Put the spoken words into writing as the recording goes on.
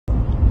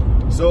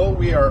So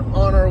we are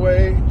on our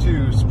way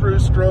to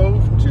Spruce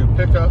Grove to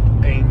pick up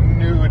a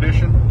new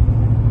edition.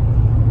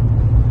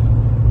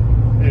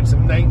 It's a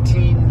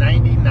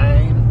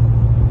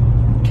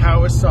 1999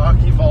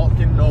 Kawasaki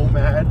Vulcan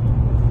Nomad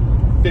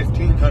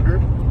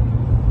 1500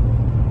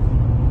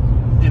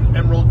 in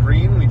emerald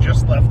green. We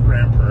just left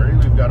Grand Prairie.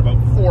 We've got about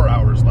 4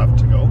 hours left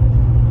to go.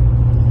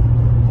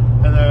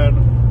 And then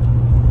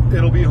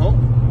it'll be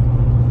home.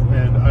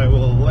 And I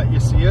will let you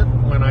see it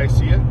when I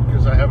see it,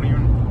 because I haven't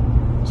even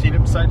seen it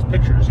besides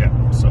pictures yet.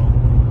 So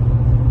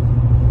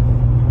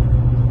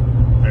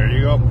there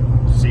you go.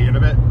 See you in a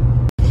bit.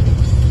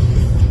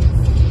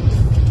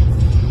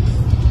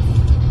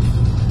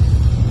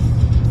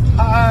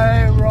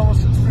 Hi, we're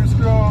almost at Spruce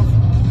Grove.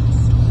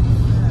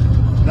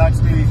 That's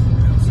me.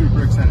 I'm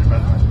super excited, by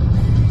the way.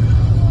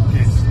 In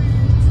case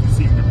you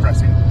seem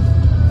depressing.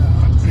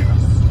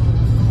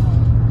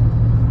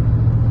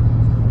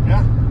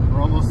 Yeah,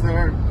 we're almost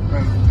there.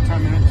 About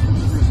 10 minutes from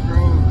Spruce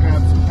Grove.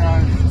 Grab some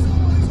cash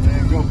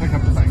and go pick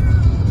up the bike. So,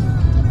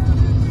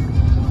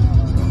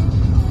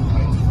 I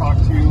will talk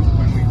to you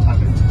when we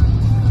have it.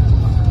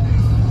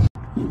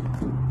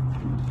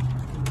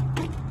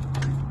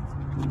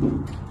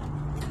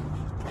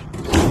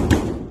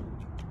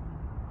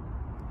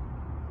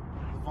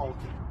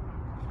 Vulcan.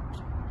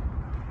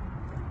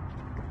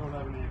 Don't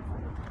have a name for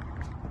it.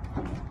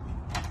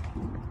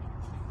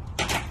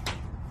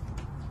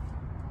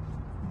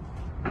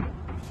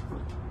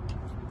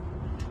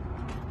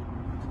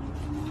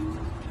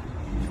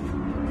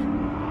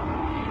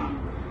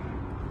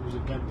 There's a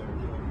bed there.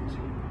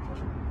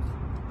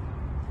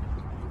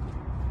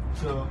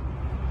 So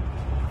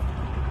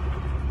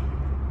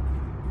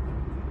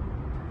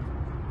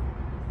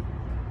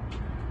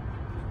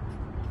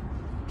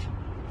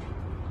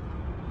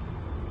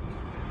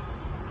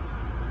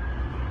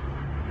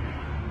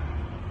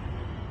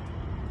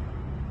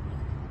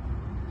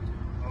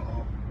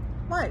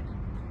what?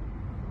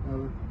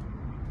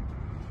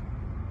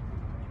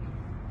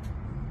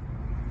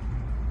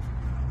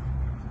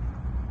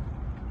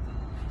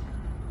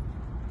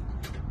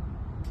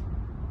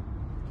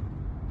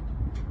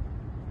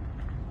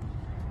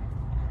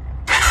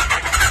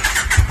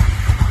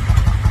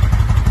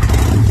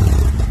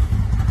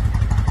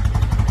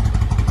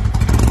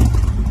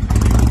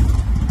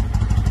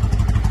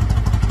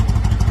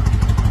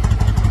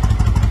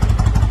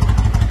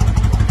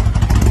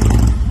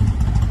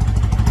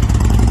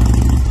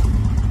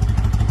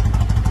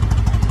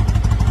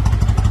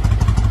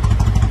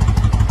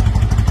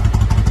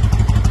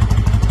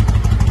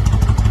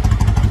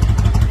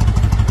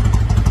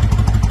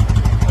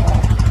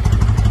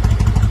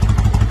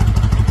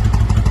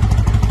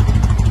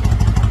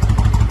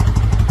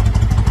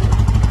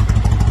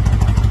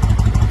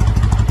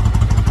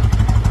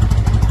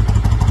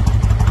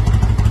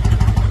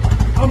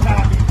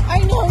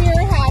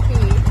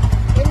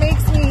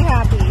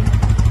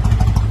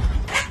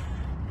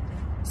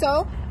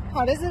 So,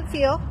 how does it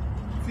feel?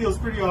 Feels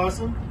pretty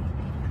awesome.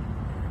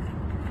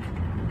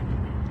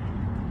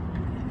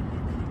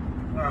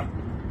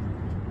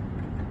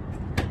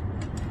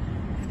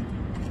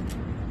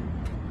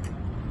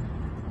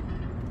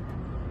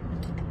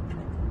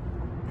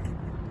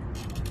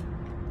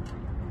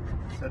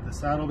 Said the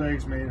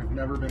saddlebags may have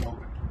never been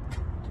opened.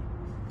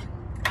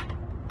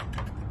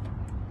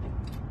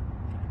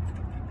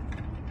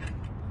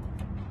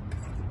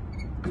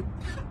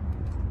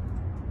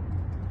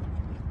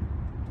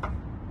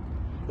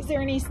 Is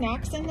there any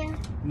snacks in there?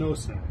 No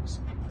snacks.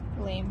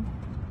 Lame.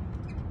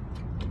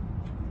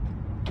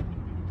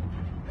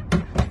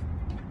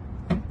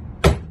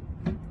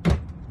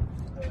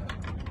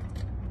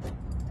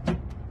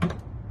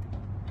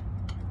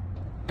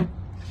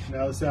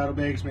 Now the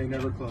saddlebags may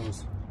never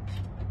close.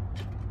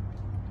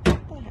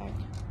 What the heck?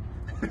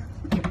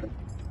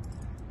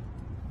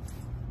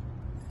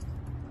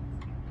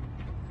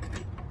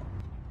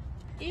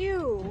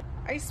 Ew.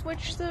 I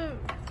switched the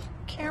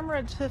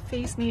camera to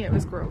face me. It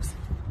was gross.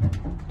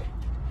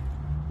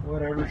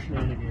 Whatever,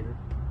 shenanigator.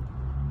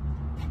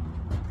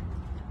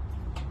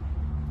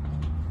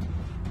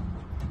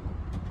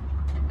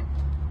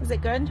 Is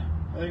it good?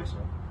 I think so.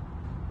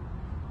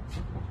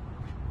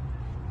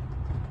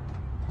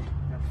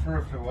 I prefer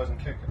if it wasn't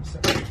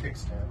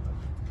kickstand.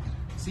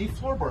 But see,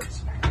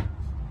 floorboards.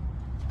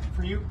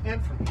 For you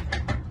and for me.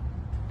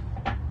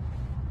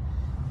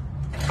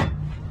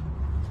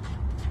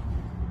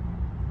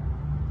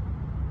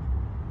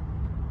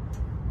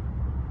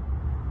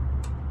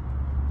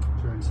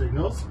 Turn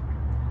signals.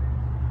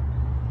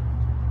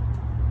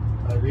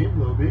 High beam,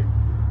 low beam.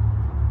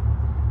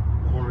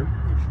 The horn,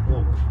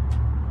 over.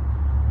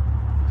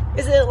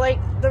 Is it like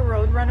the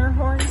Roadrunner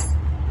horn?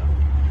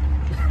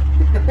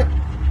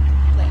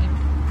 Lame.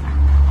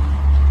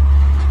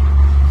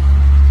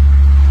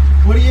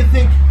 What do you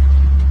think?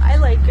 I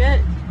like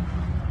it.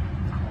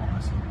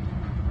 Awesome.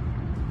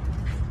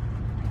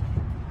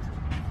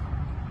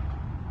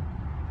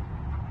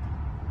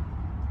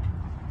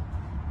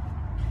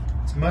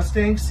 It's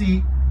Mustang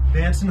seat,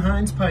 Vance and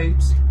Hines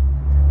pipes,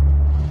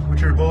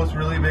 which are both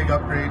really big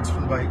upgrades for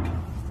the bike.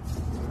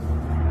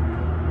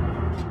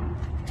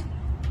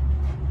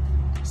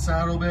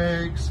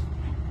 saddlebags.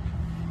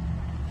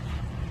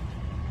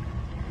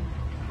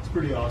 It's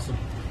pretty awesome.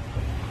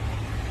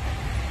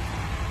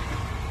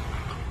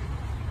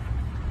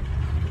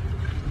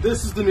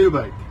 This is the new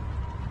bike.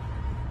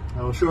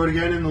 I will show it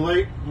again in the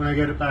light when I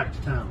get it back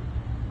to town.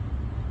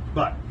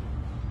 But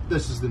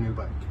this is the new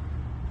bike.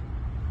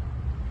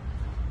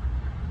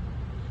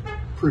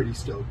 Pretty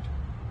stoked.